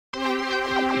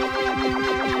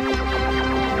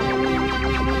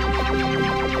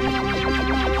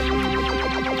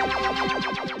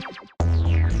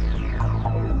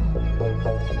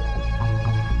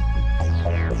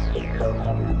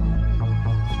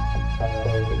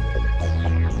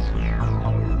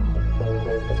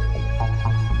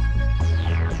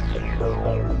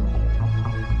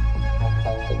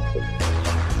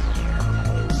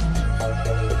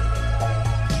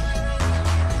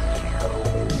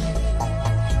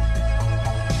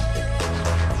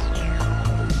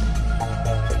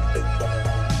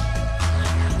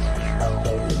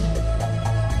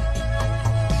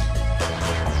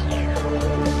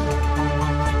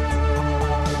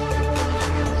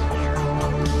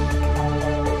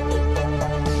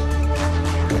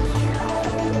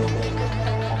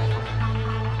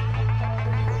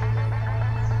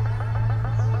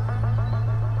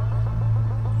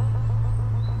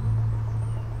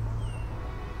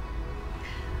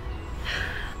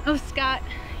Oh, Scott,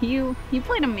 you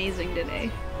played amazing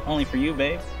today. Only for you,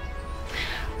 babe.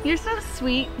 You're so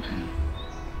sweet.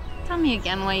 Tell me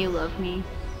again why you love me.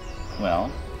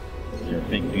 Well, your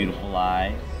big, beautiful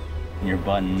eyes, your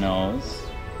button nose,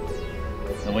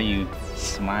 the way you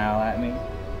smile at me.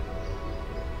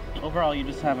 Overall, you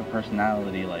just have a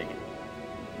personality like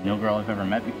no girl I've ever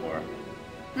met before.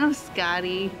 Oh,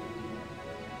 Scotty.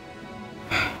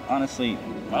 Honestly,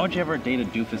 why would you ever date a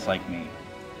doofus like me?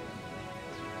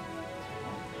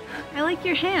 I like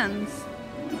your hands.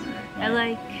 I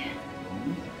like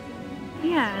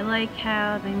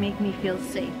how they make me feel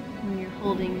safe when you're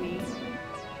holding me.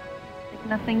 Like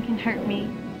nothing can hurt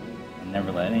me.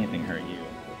 Never let anything hurt you.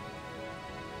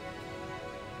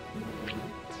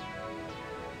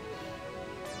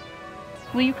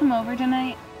 Will you come over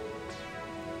tonight?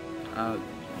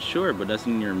 Sure, but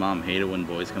doesn't your mom hate it when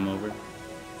boys come over?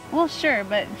 Well, sure,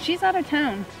 but she's out of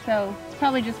town, so it's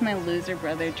probably just my loser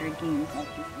brother drinking himself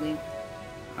to sleep.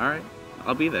 Alright,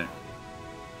 I'll be there.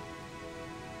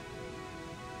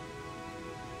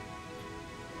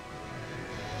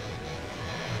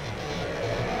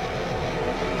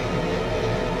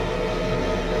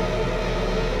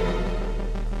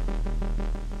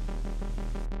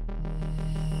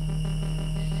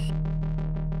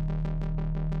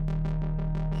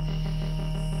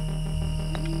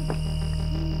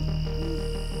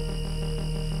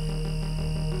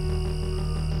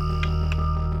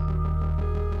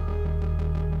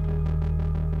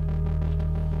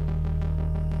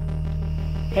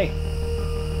 Hey,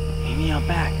 meet me out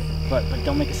back, but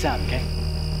don't make a sound, okay?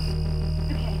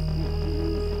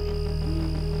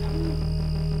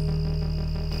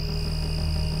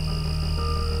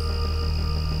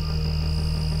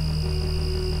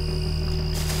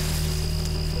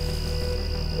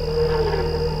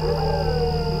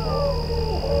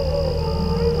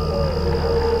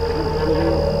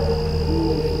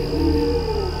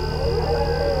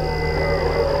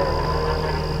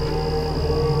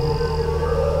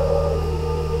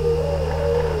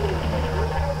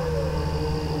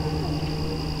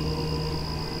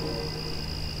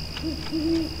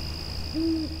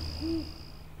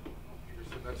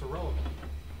 That's irrelevant.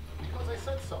 Because I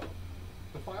said so.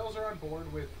 The files are on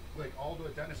board with like all the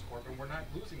dentist corp and we're not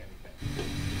losing anything.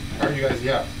 How are you guys?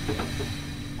 Yeah.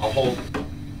 I'll hold.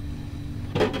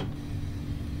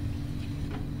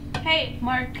 Hey,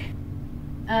 Mark.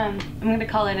 I'm gonna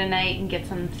call it a night and get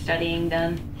some studying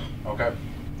done. Okay.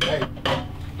 Hey,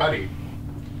 buddy.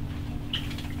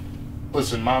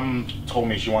 Listen, Mom told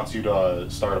me she wants you to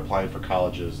start applying for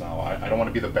colleges now. I don't want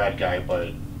to be the bad guy, but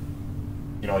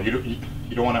you know, you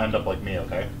don't want to end up like me,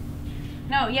 okay?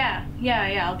 No, yeah,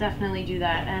 I'll definitely do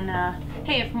that. And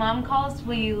hey, if Mom calls,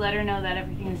 will you let her know that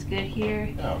everything's good here?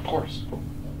 Yeah, of course.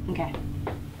 Okay.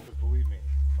 Just believe me,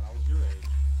 when I was your age,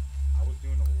 I was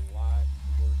doing a lot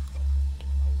worse stuff than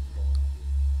you. I was going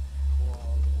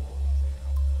to clubs, staying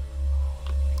out late,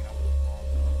 hanging out with the wrong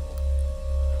people.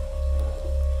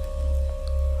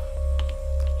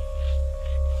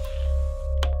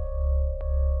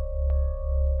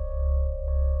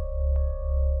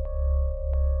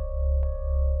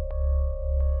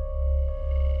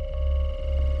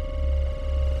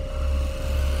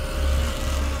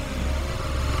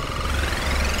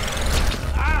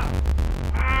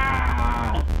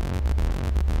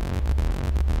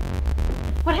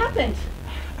 What happened?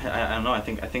 I don't know. I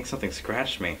think something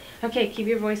scratched me. Okay, keep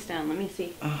your voice down. Let me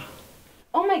see.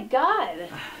 Oh my God!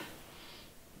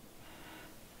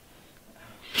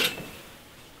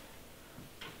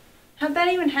 How'd that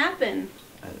even happen?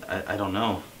 I don't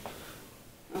know.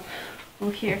 Oh, well,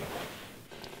 here.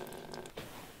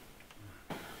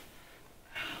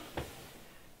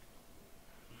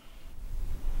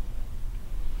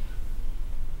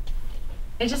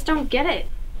 I just don't get it.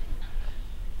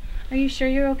 Are you sure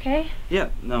you're okay?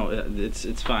 Yeah, no,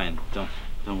 it's fine. Don't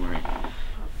worry.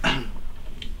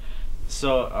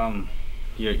 So,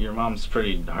 your mom's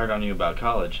pretty hard on you about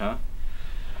college, huh?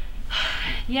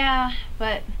 Yeah,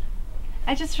 but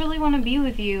I just really want to be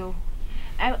with you.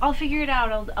 I'll figure it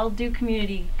out. I'll do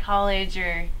community college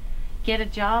or get a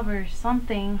job or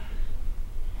something.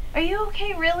 Are you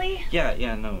okay, really?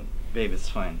 Yeah, no, babe, it's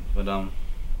fine. But,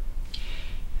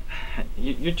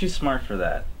 you're too smart for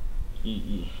that.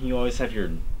 You always have your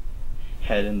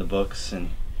head in the books and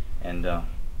you're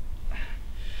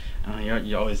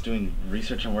always doing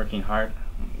research and working hard.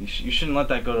 You shouldn't let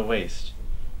that go to waste.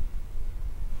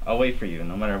 I'll wait for you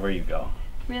no matter where you go.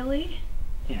 Really?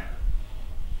 Yeah.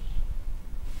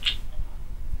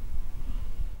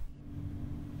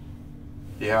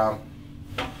 Yeah.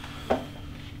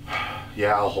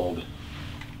 Yeah, I'll hold.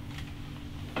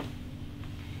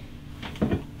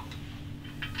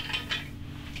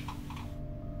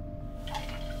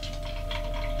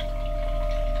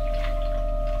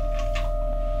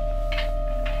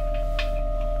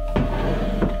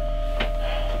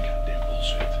 Goddamn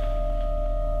bullshit.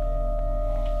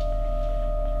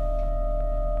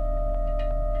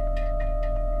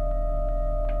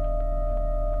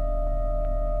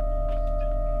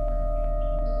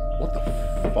 What the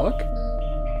fuck?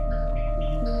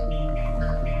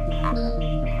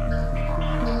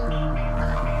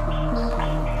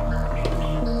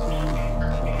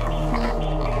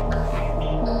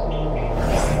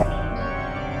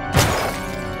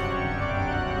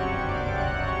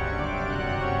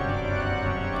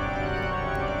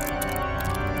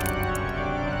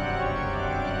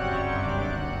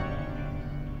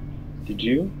 Did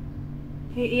you?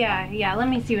 Yeah, let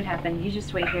me see what happened. You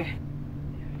just wait here.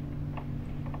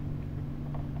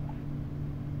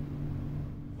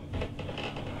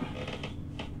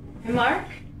 Hey, Mark?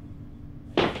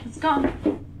 It's gone.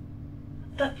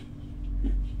 What the...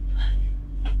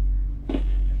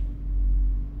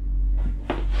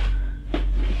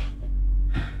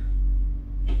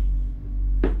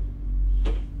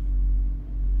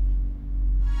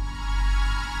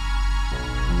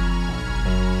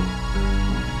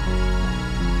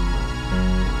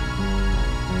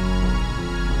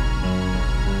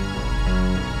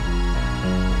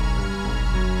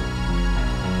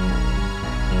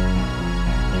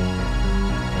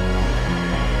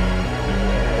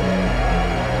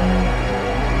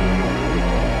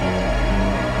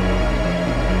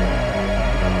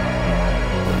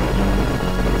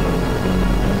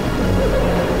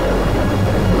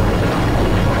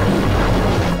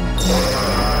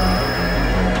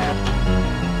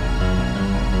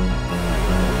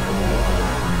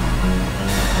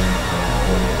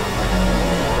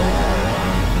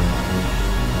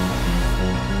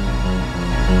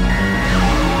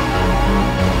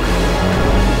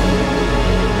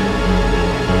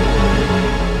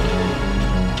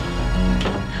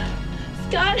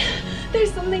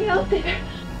 There's something out there.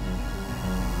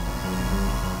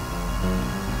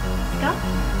 Scott?